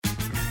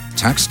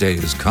Tax day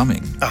is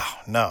coming. Oh,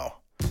 no.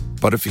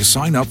 But if you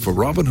sign up for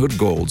Robinhood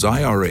Gold's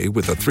IRA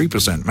with a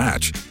 3%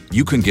 match,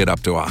 you can get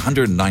up to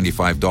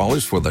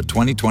 $195 for the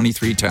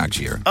 2023 tax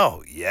year.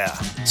 Oh, yeah.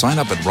 Sign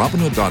up at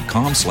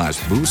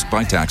Robinhood.com/boost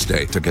by tax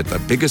day to get the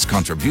biggest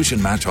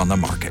contribution match on the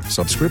market.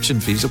 Subscription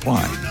fees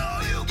apply.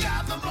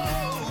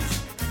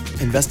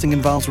 Investing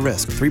involves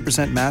risk.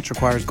 3% match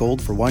requires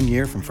gold for 1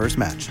 year from first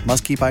match.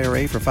 Must keep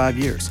IRA for 5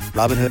 years.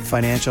 Robinhood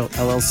Financial,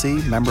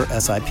 LLC, member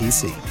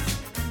SIPC.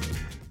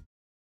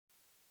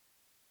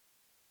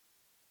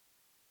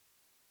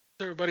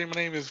 Everybody, my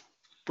name is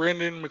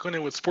Brandon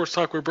McClendon with Sports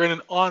Talk. We're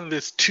Brandon on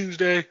this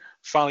Tuesday.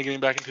 Finally getting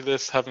back into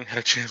this. Haven't had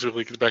a chance to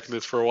really get back into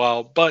this for a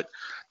while. But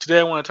today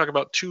I want to talk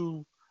about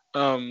three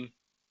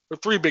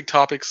big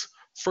topics.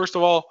 First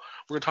of all,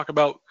 we're going to talk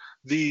about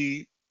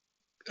the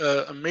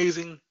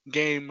amazing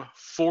Game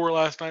 4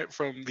 last night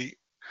from the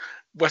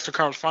Western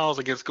Conference Finals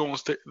against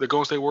the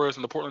Golden State Warriors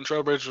and the Portland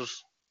Trailblazers.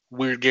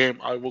 Weird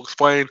game. I will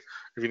explain if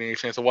you didn't get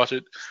a chance to watch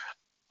it.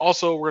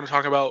 Also, we're going to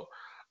talk about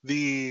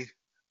the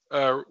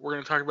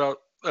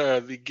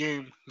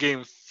game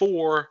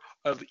 4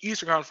 of the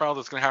Eastern Conference Finals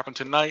that's going to happen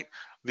tonight.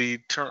 The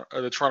Toronto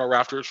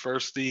Raptors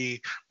versus the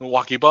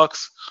Milwaukee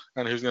Bucks,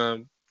 and who's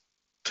going to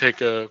take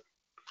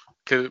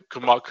could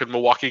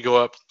Milwaukee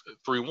go up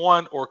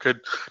 3-1, or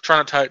could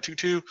Toronto tie it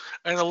 2-2?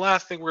 And the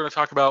last thing we're going to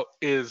talk about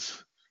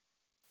is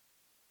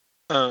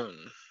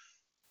some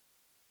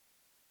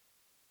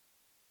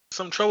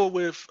trouble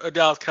with a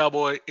Dallas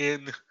Cowboy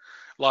in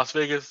Las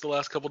Vegas the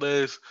last couple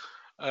days.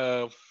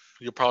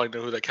 You'll probably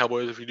know who that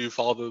Cowboy is if you do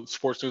follow the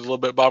sports news a little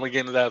bit, but I'm going to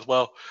get into that as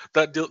well.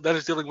 That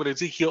is dealing with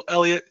Ezekiel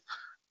Elliott.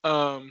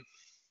 But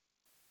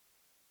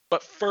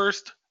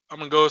first, I'm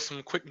going to go with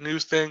some quick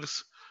news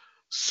things.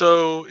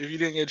 So if you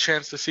didn't get a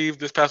chance to see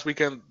this past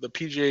weekend, the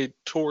PGA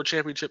Tour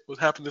Championship was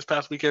happening this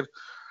past weekend.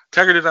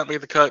 Tiger did not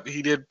make the cut.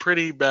 He did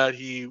pretty bad.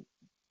 He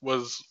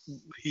was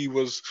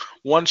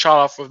one shot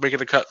off of making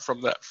the cut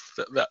from that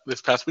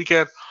this past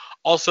weekend.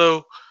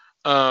 Also,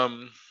 as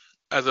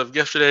of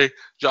yesterday,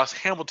 Josh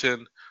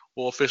Hamilton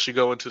will officially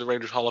go into the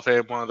Rangers Hall of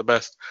Fame, one of the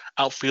best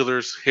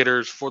outfielders,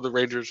 hitters for the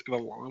Rangers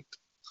for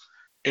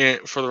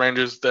the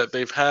Rangers that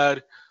they've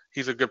had.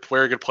 He's a good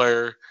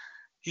player.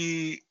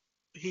 He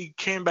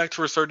came back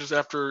to resurgence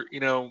after,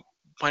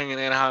 playing in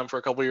Anaheim for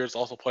a couple of years,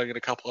 also playing in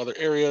a couple other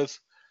areas.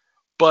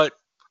 But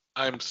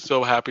I'm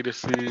so happy to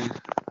see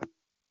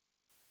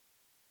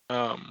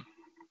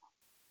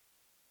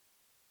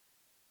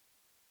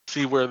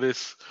where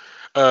this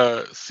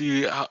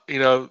see how,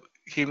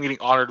 him getting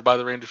honored by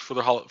the Rangers for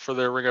their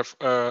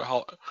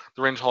the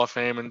Rangers Hall of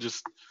Fame, and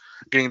just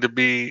getting to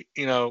be,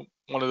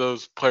 one of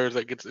those players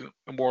that gets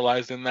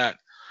immortalized in that.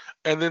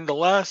 And then the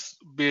last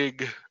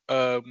big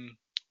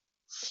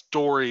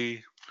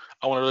story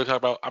I want to really talk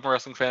about. I'm a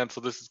wrestling fan, so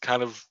this is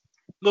kind of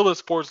a little bit of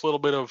sports, a little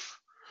bit of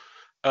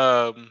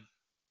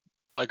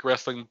like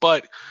wrestling.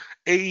 But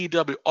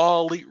AEW,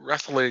 All Elite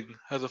Wrestling,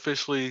 has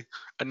officially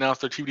announced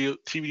their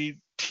TV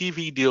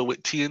deal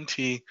with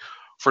TNT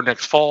for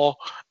next fall.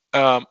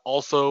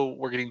 Also,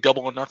 we're getting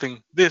Double or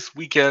Nothing this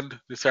weekend,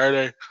 this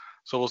Saturday,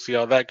 so we'll see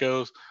how that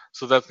goes.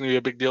 So that's going to be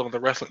a big deal in the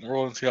wrestling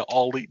world, and see how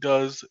All Elite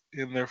does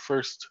in their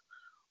first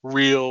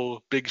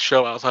real big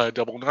show outside of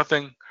Double or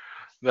Nothing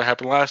that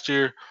happened last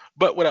year.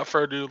 But without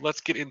further ado,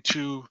 let's get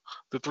into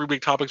the three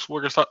big topics.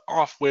 We're going to start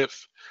off with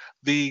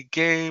the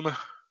game,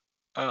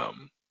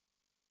 the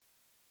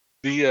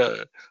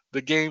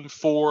Game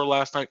 4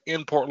 last night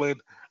in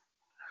Portland,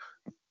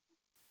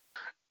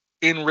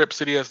 in Rip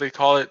City as they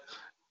call it.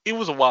 It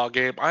was a wild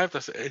game. I have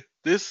to say,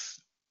 this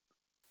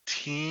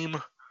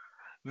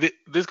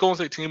Golden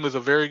State team is a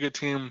very good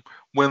team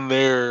when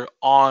they're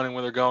on and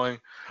when they're going.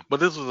 But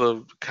this was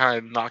a kind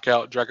of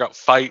knockout, drag-out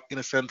fight in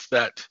a sense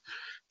that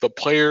the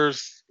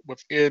players for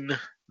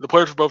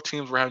both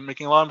teams were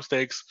making a lot of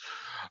mistakes,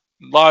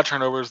 a lot of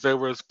turnovers. There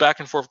was back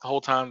and forth the whole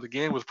time. The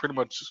game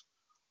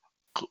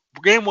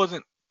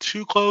wasn't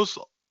too close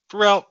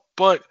throughout,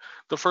 but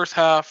the first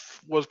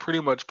half was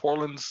pretty much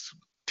Portland's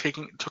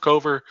took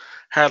over,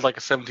 had like a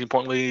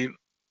 17-point lead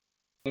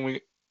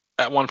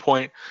at one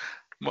point,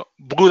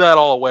 blew that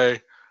all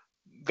away.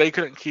 They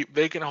couldn't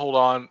hold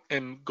on,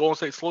 and Golden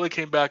State slowly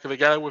came back, and they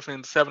got it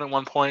within 7 at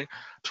one point.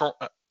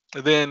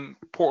 Then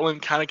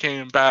Portland kind of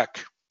came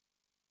back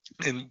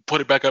and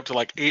put it back up to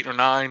like 8 or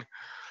 9,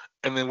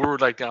 and then we were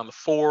like down to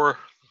 4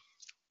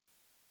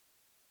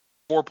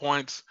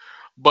 points.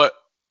 But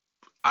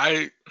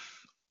I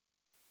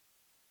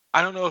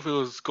don't know if it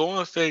was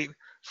Golden State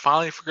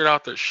finally figured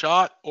out their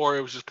shot, or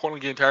it was just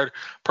Portland getting tired.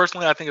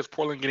 Personally, I think it's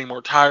Portland getting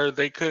more tired.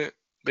 They couldn't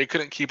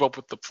keep up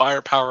with the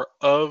firepower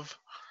of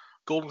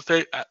Golden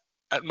State at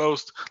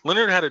most.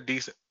 Leonard had a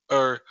decent,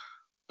 not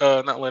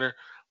Leonard.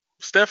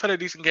 Steph had a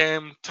decent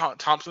game.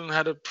 Thompson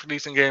had a pretty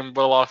decent game,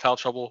 but a lot of foul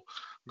trouble.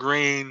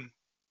 Green,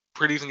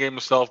 pretty decent game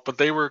himself, but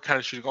they were kind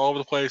of shooting all over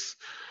the place.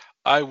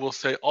 I will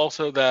say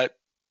also that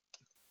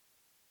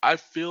I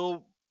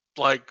feel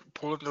like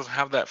Portland doesn't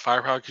have that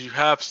firepower because you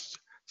have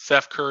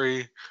Steph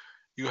Curry,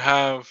 you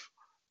have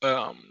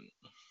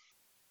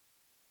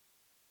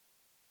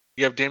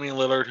You have Damian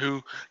Lillard,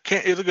 who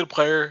is a good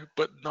player,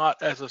 but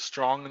not as a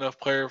strong enough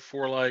player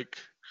for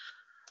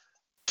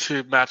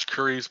to match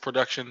Curry's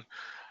production.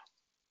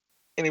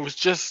 And it was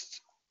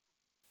just,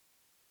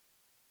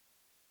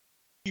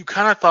 you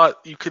kind of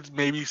thought you could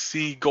maybe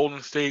see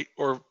Golden State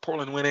or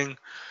Portland winning.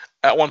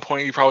 At one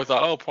point, you probably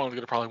thought, oh, Portland's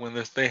going to probably win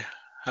this. They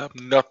have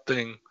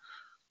nothing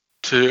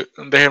to.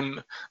 They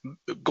have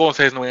Golden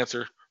State has no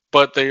answer.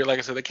 But they, like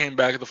I said, they came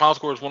back. The final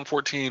score was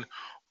 114,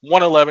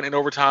 111 in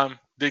overtime.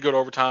 Did go to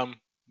overtime.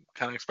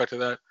 Kind of expected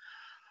that.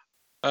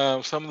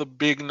 Some of the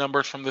big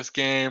numbers from this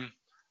game.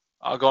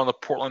 I'll go on the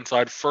Portland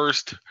side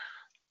first.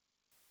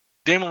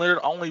 Damian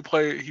Lillard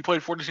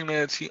played 42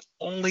 minutes. He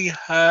only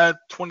had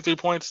 23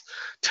 points,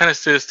 10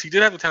 assists. He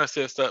did have the 10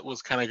 assists. That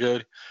was kind of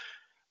good.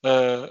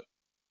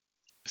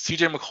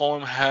 CJ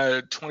McCollum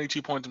had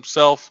 22 points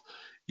himself.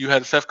 You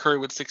had Steph Curry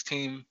with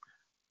 16.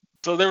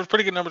 So there was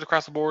pretty good numbers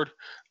across the board.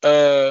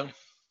 The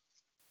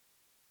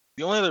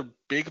only other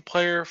big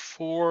player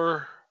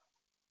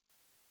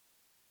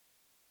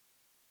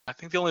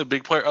other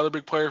big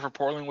player for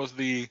Portland was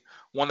the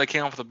one that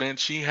came off the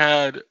bench. He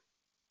had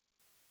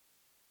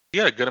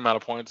a good amount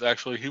of points,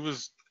 actually. He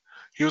was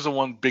the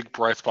one big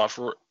bright spot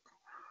for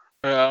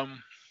he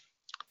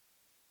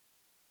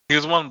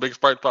was one big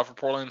bright spot for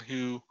Portland,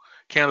 who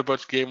came to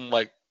Butch, gave him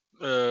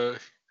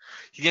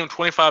he gave him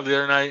 25 the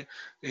other night.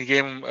 He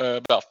gave him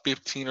about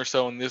 15 or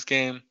so in this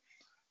game.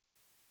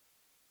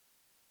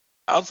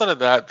 Outside of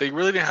that, they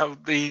really didn't have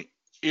it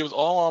was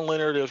all on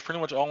Leonard. It was pretty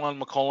much all on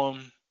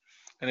McCollum,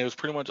 and it was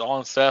pretty much all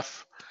on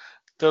Steph.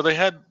 So they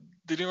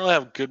didn't really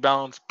have good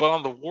balance. But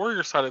on the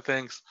Warriors side of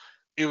things,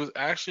 it was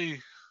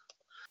actually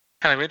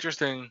kind of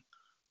interesting.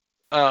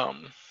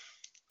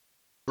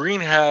 Green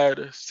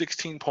had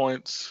 16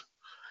 points.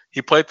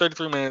 He played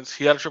 33 minutes.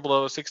 He had a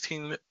triple-double,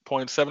 16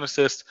 points, 7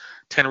 assists,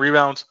 10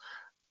 rebounds.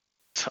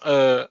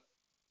 You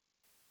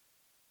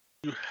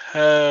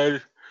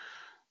had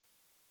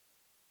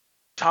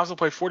Thompson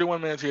played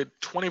 41 minutes. He had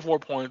 24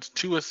 points,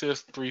 2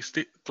 assists, 3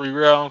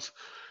 rebounds.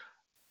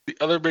 The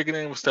other big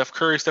name was Steph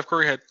Curry. Steph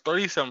Curry had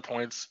 37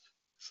 points,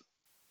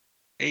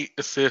 8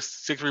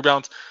 assists, 6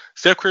 rebounds.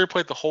 Steph Curry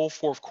played the whole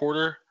fourth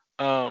quarter.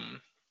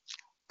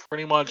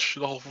 Pretty much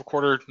the whole fourth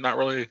quarter. Not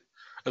really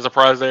a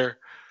surprise there.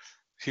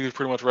 He was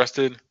pretty much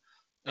rested.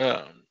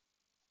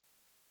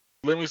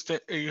 Livingston,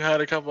 you had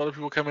a couple other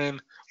people come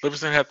in.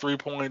 Livingston had 3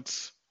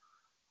 points.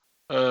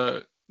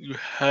 You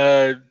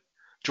had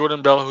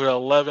Jordan Bell, who had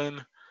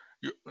 11.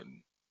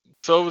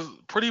 So it was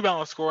pretty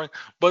balanced scoring.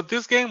 But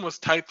this game was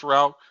tight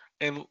throughout,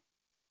 and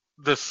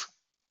it's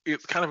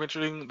kind of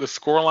interesting. The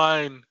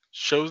scoreline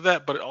shows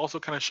that, but it also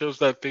kind of shows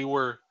that they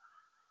were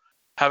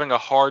having a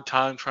hard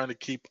time trying to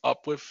keep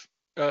up with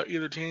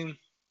either team.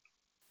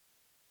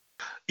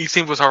 Each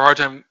team was a hard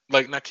time,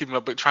 not keeping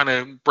up, but trying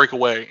to break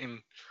away and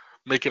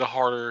make it a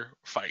harder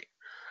fight.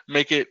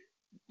 Make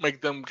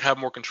them have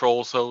more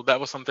control. So that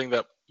was something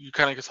that you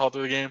kind of saw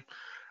through the game.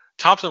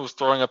 Thompson was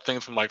throwing up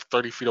things from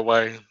 30 feet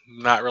away,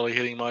 not really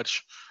hitting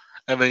much.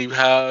 And then you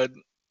had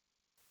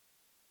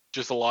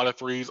just a lot of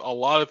threes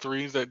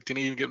that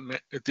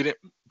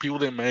people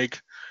didn't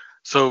make.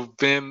 So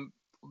then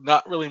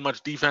not really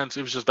much defense.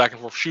 It was just back and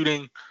forth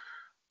shooting.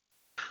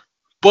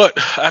 But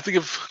I have to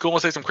give Golden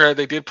State some credit.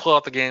 They did pull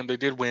out the game. They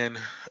did win.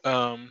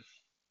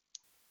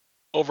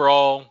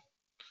 Overall,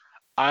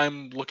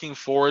 I'm looking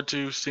forward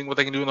to seeing what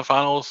they can do in the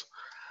finals.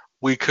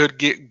 We could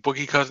get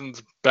Boogie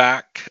Cousins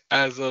back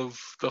as of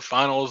the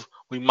finals.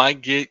 We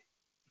might get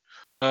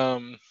one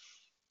of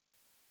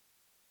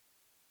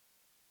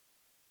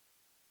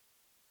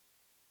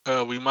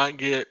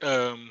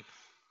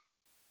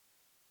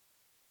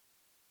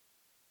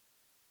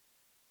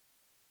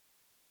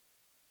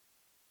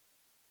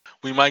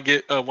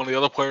the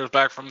other players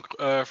back from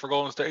for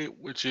Golden State,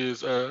 which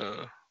is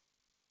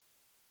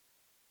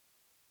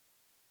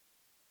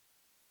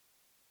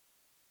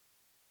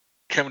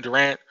Kevin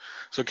Durant.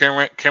 So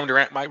Kevin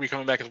Durant might be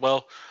coming back as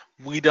well.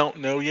 We don't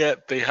know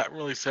yet. They haven't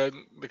really said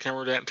the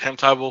Kevin Durant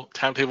timetable,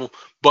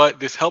 but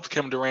this helps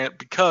Kevin Durant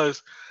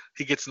because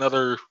he gets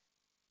another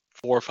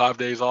 4 or 5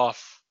 days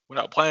off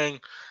without playing.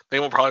 They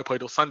won't probably play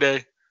till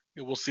Sunday.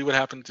 We'll see what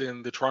happens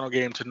in the Toronto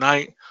game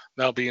tonight.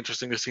 That'll be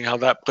interesting to see how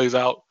that plays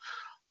out.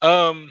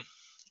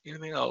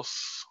 Anything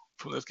else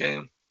from this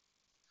game?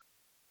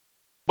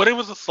 But it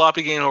was a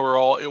sloppy game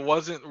overall. It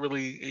wasn't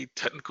really a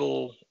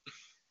technical.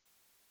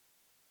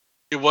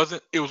 It was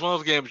one of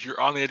those games you're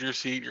on the edge of your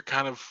seat. You're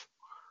kind of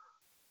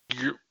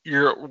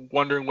you're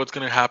wondering what's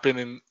going to happen,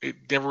 and it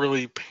never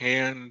really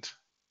panned.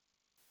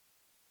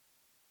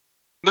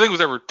 Nothing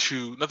was ever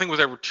too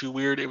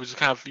weird. It was just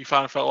kind of, you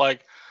kind of felt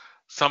like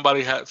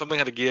something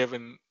had to give,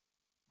 and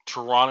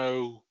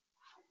Portland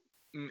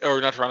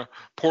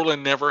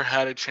never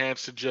had a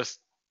chance to just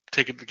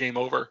take the game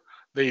over.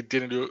 They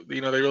didn't do it. They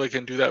really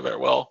couldn't do that very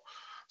well.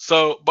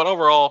 So, but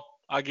overall,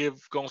 I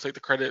give Golden State the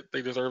credit.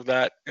 They deserve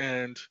that,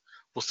 and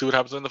we'll see what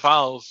happens in the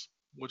finals,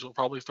 which will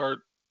probably start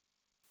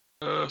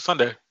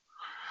Sunday.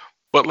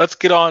 But let's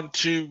get on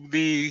to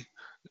the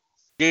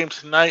game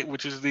tonight,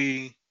 which is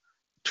the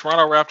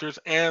Toronto Raptors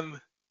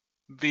and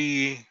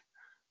the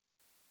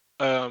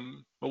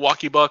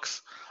Milwaukee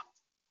Bucks.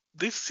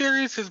 This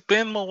series has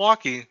been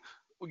Milwaukee.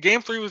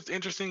 Game 3 was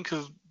interesting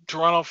because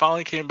Toronto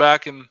finally came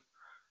back and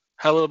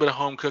had a little bit of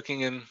home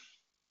cooking, and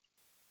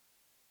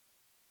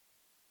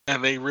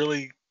they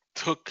really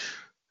took,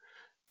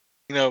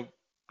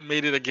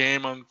 made it a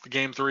game on the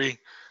Game 3.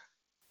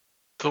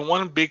 The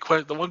one big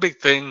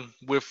thing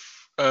with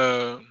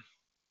for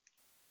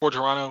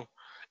Toronto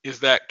is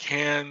that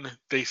can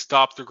they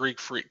stop the Greek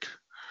Freak?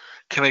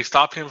 Can they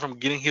stop him from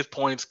getting his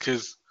points?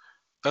 Because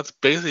that's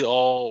basically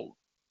all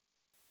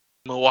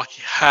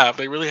Milwaukee have.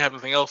 They really have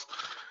nothing else.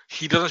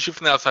 He doesn't shoot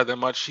from the outside that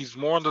much. He's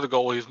more under the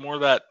goal. He's more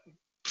that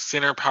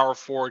center power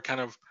forward kind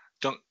of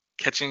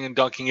catching and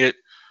dunking it,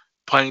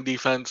 playing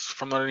defense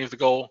from underneath the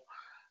goal.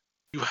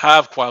 You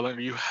have Kawhi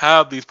Leonard. You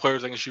have these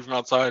players that can shoot from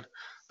outside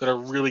that are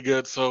really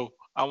good. So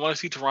I want to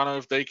see Toronto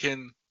if they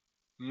can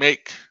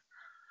make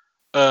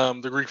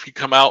the Greek Freak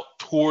come out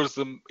towards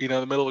the the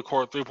middle of the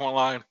court 3-point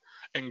line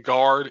and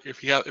guard. If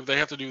they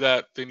have to do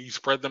that, then you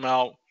spread them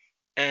out,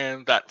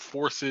 and that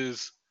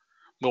forces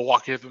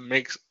Milwaukee to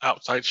make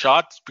outside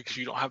shots because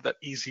you don't have that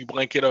easy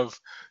blanket of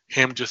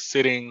him just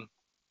sitting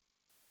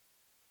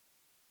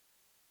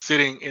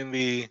in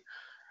the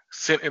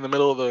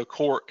middle of the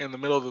court, in the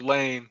middle of the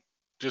lane,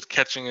 just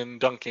catching and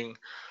dunking.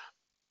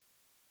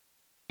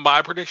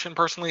 My prediction,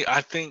 personally,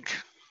 I think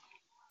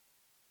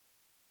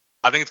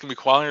it's gonna be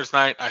Kawhi Leonard's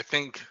night. I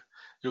think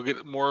you'll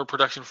get more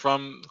production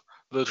from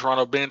the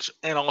Toronto bench,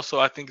 and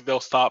also I think they'll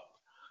stop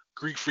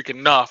Greek Freak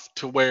enough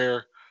to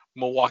where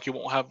Milwaukee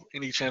won't have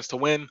any chance to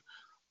win.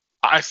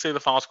 I say the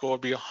final score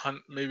would be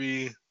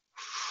maybe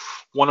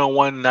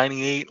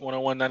 101-98,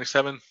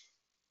 101-97.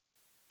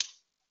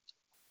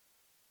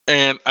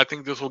 And I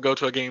think this will go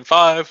to a Game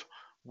 5.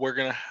 We're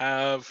going to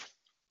have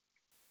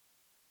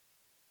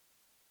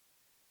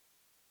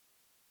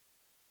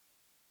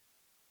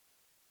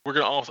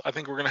I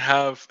think we're going to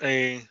have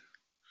a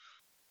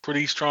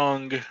pretty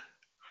strong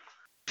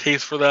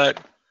case for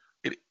that.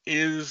 It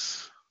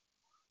is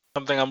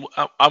something I'm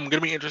going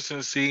to be interested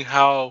to see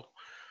how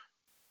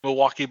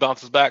Milwaukee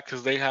bounces back,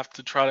 because they have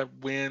to try to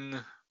win.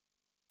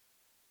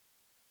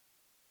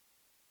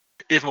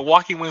 If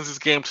Milwaukee wins this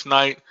game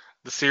tonight,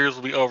 the series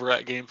will be over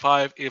at Game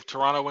 5. If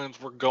Toronto wins,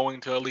 we're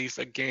going to at least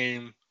a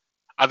game.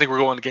 I think we're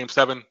going to Game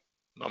 7,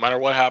 no matter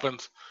what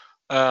happens.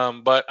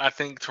 But I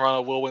think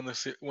Toronto will win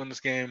this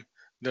game.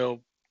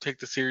 They'll take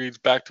the series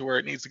back to where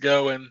it needs to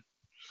go, and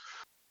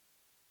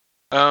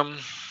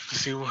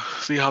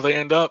see how they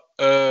end up.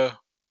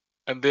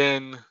 And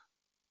then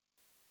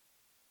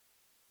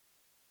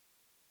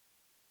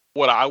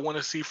what I want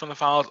to see from the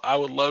finals, I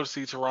would love to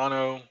see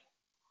Toronto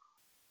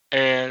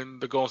and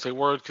the Golden State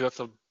Warriors, because that's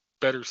a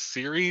better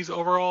series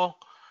overall.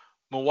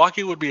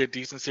 Milwaukee would be a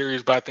decent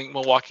series, but I think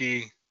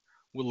Milwaukee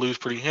would lose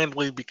pretty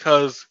handily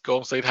because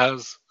Golden State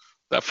has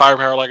that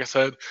firepower, like I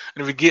said.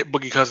 And if you get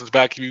Boogie Cousins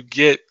back, if you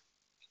get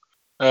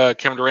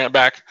Kevin Durant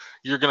back,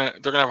 they're gonna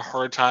have a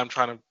hard time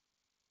trying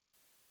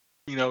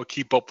to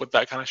keep up with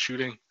that kind of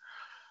shooting.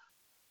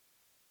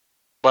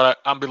 But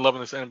I've been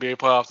loving this NBA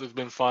playoffs. It's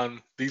been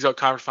fun. These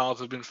conference finals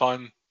have been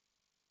fun.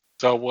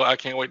 So I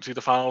can't wait to see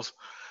the finals.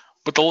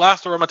 But the last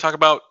story I'm going to talk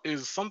about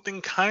is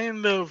something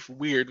kind of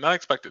weird, not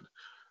expected.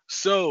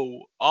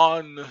 So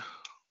on,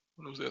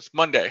 when was this?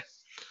 Monday,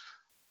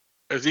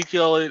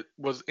 Ezekiel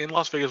was in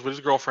Las Vegas with his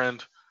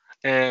girlfriend,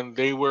 and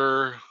they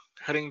were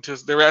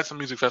at some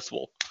music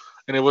festival.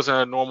 And it wasn't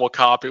a normal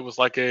cop. It was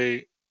like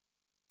one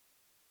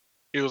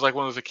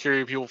of the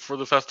security people for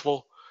the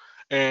festival.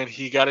 And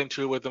he got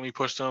into it with them. He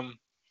pushed them.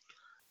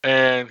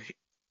 And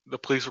the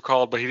police were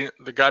called, but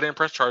the guy didn't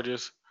press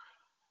charges.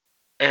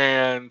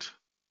 And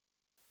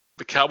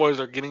the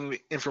Cowboys are getting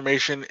the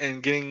information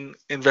and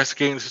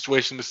investigating the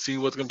situation to see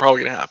what's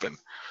probably going to happen.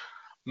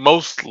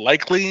 Most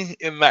likely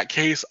in that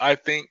case, I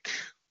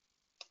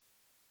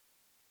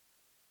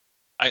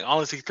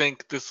honestly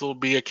think this will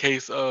be a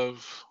case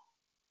of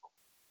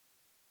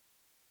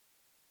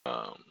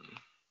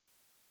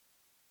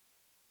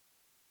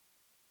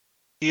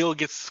he'll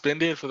get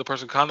suspended for the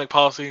personal conduct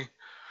policy.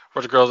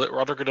 Roger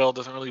Goodell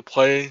doesn't really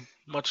play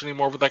much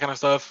anymore with that kind of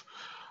stuff.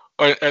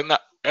 And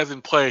not as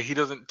in play, he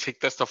doesn't take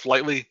that stuff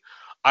lightly.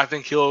 I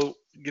think he'll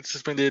get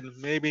suspended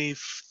maybe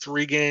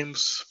 3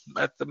 games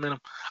at the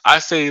minimum. I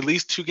say at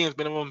least 2 games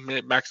minimum,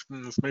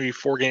 maximum maybe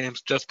 4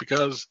 games, just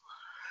because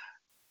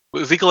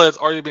Ezekiel has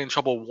already been in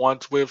trouble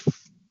once with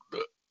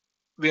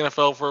the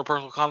NFL for a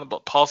personal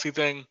conduct policy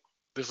thing.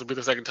 This will be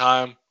the second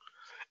time.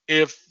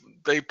 If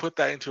they put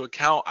that into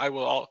account,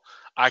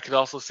 I could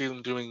also see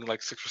them doing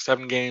like 6 or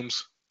 7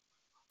 games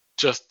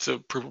just to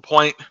prove a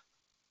point.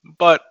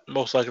 But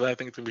most likely, I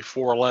think it's going to be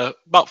 4 or less,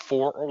 about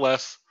 4 or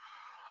less.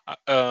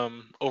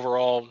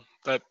 Overall,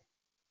 that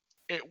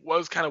it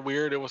was kind of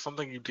weird. It was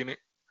something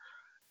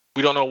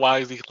we don't know why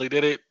Ezekiel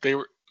did it. They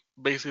were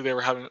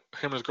having, him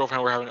and his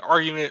girlfriend were having an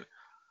argument.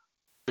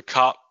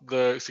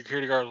 The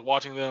security guard was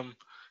watching them.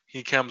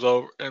 He comes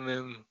over, and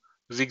then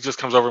Zeke just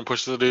comes over and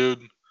pushes the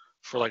dude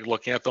for like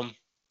looking at them,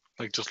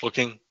 like just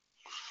looking.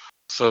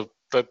 So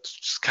that's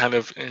just kind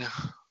of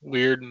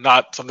weird,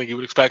 not something you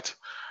would expect.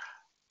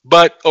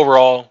 But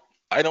overall,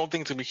 I don't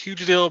think it's going to be a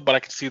huge deal, but I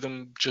could see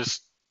them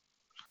just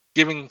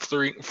giving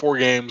 3-4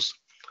 games,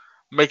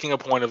 making a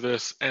point of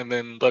this, and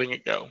then letting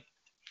it go.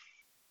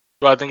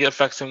 Do I think it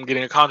affects him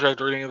getting a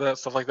contract or any of that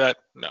stuff like that?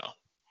 No,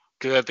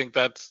 because I think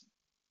that's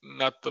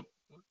not the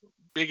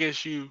big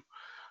issue.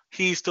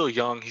 He's still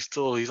young. He's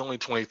only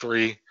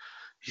 23.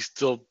 He's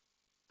still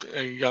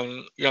a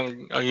young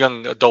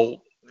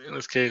adult in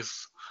this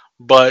case,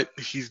 but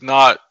he's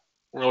not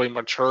really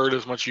matured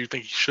as much as you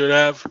think he should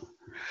have.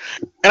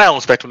 And I don't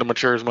expect him to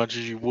mature as much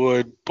as you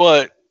would,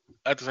 but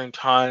at the same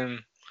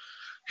time,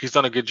 he's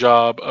done a good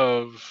job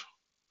of.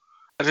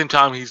 At the same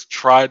time, he's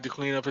tried to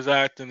clean up his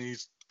act and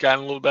he's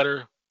gotten a little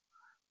better.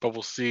 But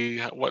we'll see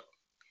what's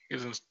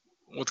going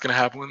to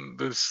happen in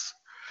this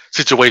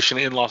situation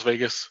in Las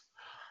Vegas.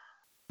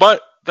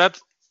 But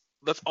that's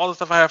all the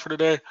stuff I have for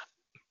today.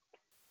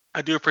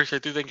 I do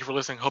appreciate it. Thank you for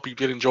listening. Hope you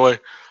did enjoy.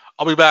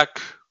 I'll be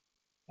back.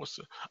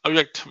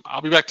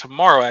 I'll be back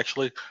tomorrow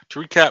actually to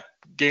recap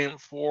Game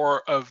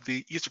 4 of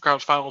the Eastern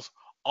Conference Finals.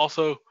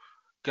 Also,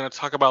 gonna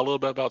talk about a little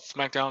bit about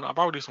SmackDown. I'll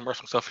probably do some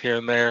wrestling stuff here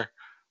and there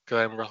because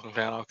I'm a wrestling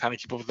fan. I'll kind of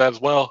keep up with that as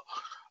well.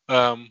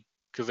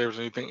 Because there was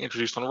anything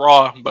introduced on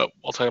Raw, but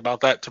I'll talk about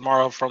that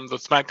tomorrow from the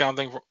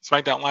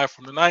SmackDown Live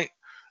from tonight,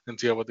 and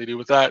see what they do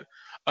with that.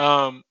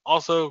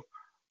 Also,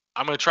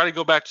 I'm gonna try to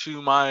go back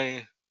to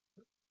my.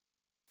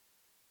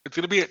 It's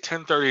gonna be at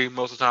 10:30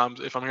 most of the times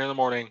if I'm here in the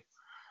morning,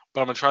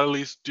 but I'm gonna try to at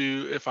least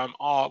do if I'm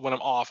off when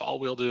I'm off. I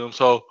will do them.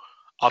 So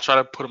I'll try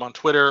to put them on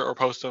Twitter or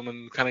post them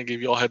and kind of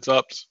give you all heads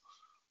ups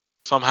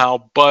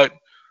somehow. But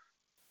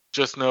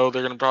just know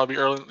they're gonna probably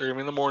be early. They're gonna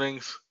be in the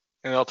mornings,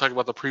 and I'll talk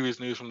about the previous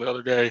news from the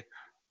other day.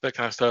 That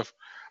kind of stuff.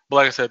 But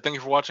like I said, thank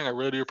you for watching. I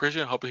really do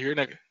appreciate it. Hope to hear you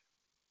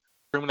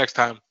next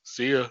time.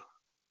 See ya.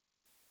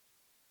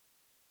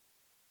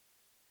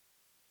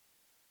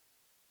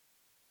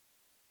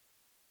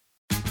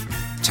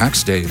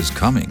 Tax day is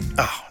coming.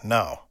 Oh,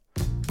 no.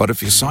 But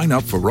if you sign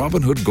up for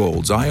Robinhood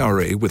Gold's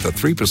IRA with a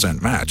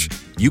 3% match,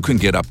 you can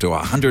get up to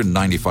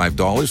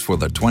 $195 for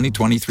the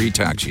 2023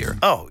 tax year.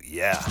 Oh,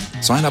 yeah.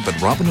 Sign up at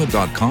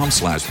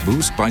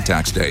Robinhood.com/boost by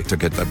tax day to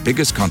get the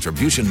biggest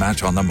contribution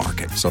match on the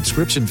market.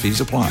 Subscription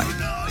fees apply.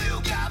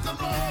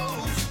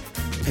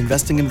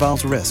 Investing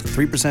involves risk.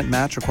 3%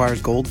 match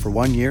requires gold for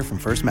 1 year from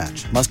first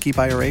match. Must keep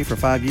IRA for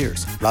 5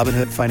 years.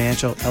 Robinhood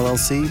Financial,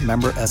 LLC,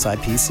 member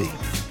SIPC.